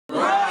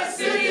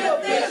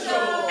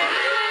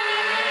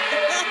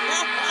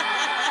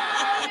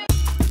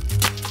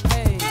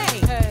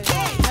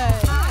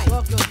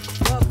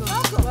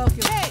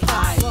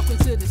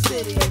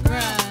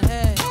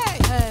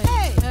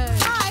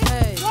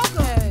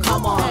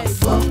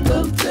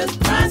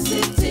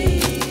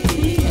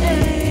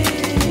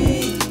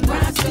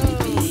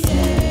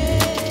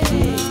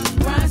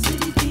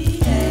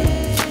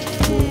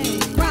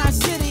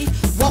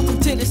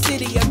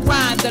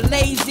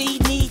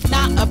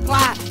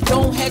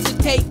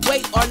hesitate,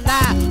 wait, or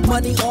lie.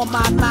 Money on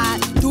my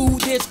mind. Do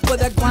this for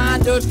the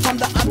grinders from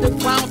the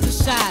underground to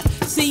shine.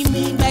 See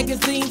me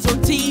magazines on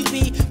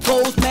TV.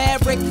 Rose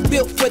Maverick,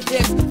 built for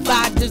this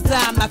by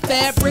design. My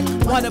fabric,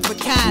 one of a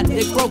kind.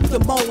 They broke the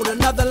mold.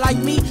 Another like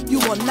me, you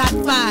will not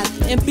find.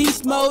 In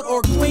beast mode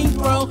or queen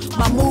throne,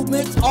 my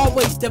movement's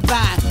always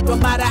divine. No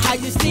matter how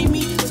you see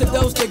me, to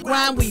those that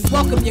grind, we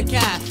welcome your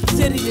kind.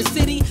 City to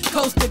city,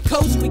 coast to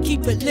coast, we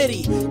keep it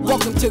litty.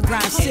 Welcome to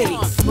Grind City.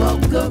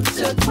 Welcome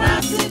to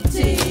Grind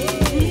City.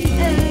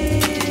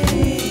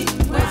 Hey,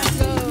 Grind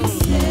City.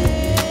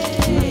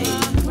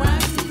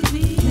 Grind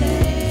City.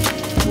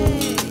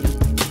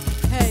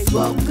 Hey,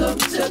 welcome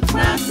to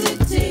Grind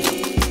City.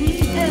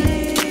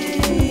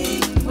 Hey,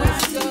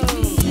 Grind City.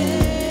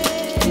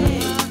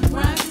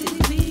 Grind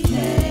City.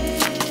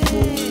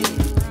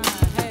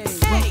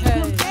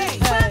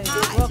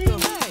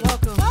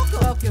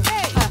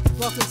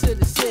 Welcome to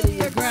the city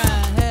of grind.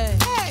 Hey,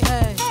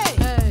 hey,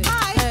 hey,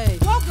 hey,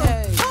 welcome.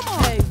 Come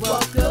on. Hey,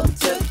 welcome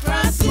to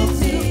Grind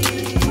City.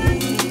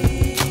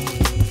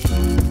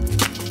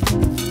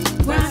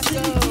 Grind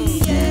City,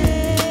 PA.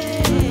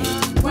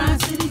 Grind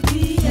City,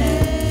 PA.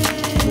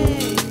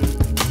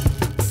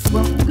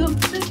 Welcome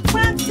to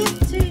Grind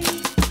City,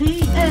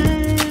 PA.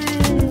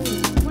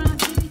 Grind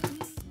City.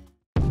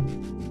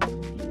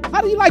 How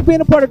do you like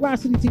being a part of Grind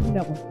City TV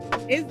Network?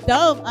 It's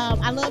dope.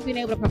 I love being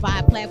able to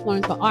provide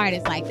platforms for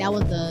artists. Like that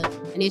was the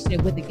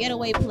initiative with the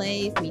Getaway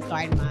Place. Me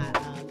starting my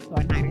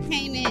Soaring High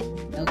Entertainment.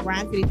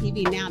 Grind City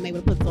TV. Now I'm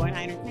able to put Soaring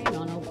High Entertainment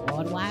on a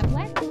worldwide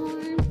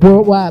platform.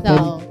 Worldwide,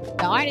 so baby.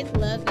 The artists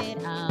love it.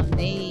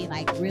 They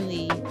like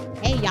really,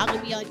 hey, y'all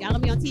gonna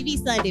be on TV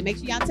Sunday. Make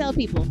sure y'all tell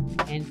people.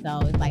 And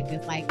so it's like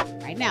just like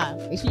right now.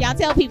 Make sure y'all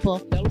tell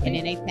people. And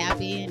then they tap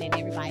in, and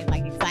everybody's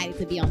like excited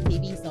to be on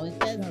TV. So it's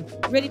just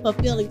really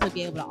fulfilling to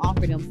be able to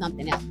offer them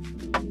something else.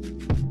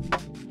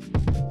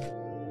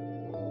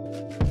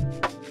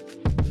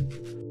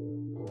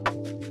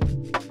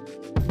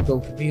 So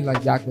for me,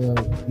 like y'all can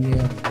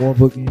DM more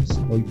bookings,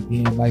 or you can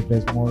DM Life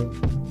That's More.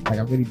 Like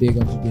I'm really big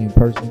on just being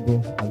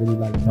personable. I really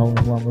like knowing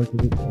who I'm working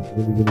with. It's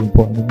really, really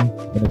important to me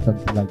when it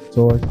comes to like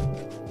tours.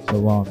 So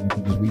you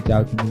can just reach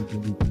out to me,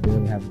 and we can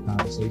really have a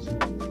conversation,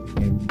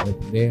 and we can go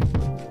from there.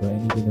 So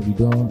anything that we're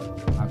doing,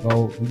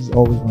 we just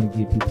always want to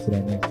get people to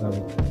that next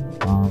level.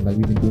 Like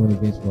we've been doing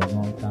events for a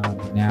long time,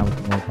 but now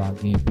it's more about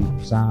getting people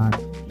signed,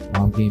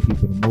 getting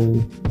people to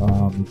move,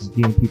 and just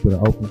getting people to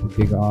open for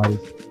bigger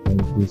artists. And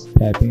just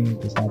tap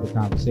in, just have a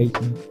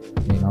conversation,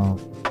 and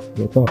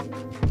we'll talk.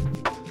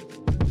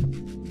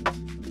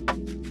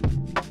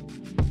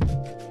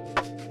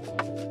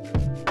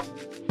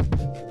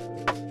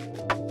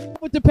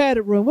 With the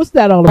padded room, what's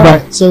that all about? All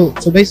right, so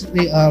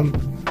basically, I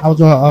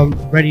was on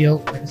radio,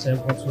 like I said,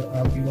 I went to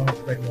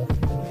B1 radio,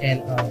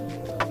 and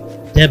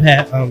Deb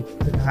had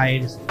took a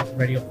hiatus with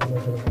radio for a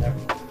little bit or whatever.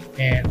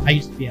 And I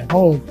used to be at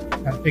home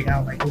trying to figure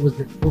out like what was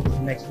the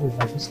next move,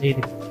 like what stayed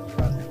in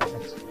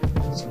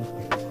so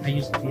I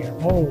used to be at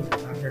home and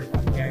I heard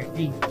about Gary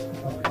Vee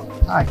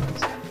podcast.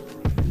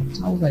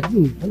 So I was like, let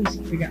me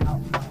figure out how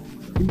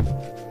to do it.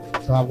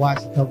 So I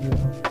watched a couple of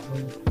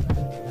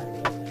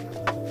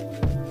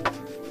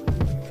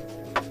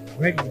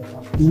radio.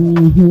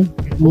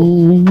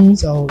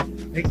 So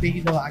next thing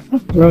you know,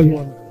 you're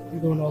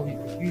doing all these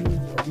reviews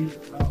or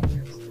music.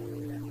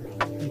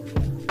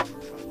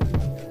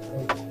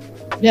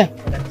 Yeah,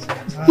 but at the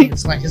same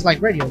time, it's like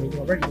radio. When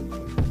you're on radio,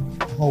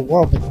 the whole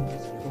world, but you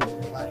just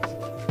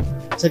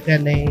I took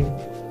that name,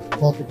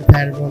 called it the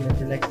padded room, and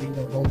the next thing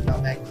you know, Rolling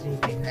Out Magazine,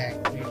 they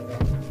had created a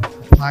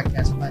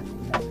podcast platform.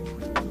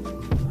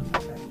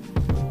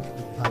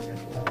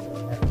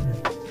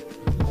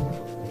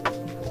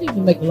 You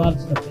can make a lot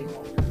of stuff.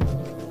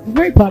 You're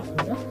very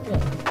popular.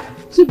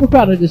 Super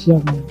proud of this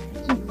young man.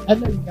 I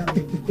know you got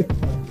me.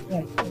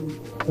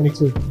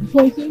 22. You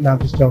 22? No, I'm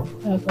just joking.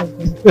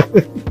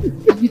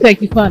 You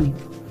think you're funny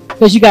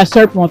because you got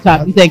surf on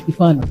top. You think you're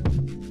funny.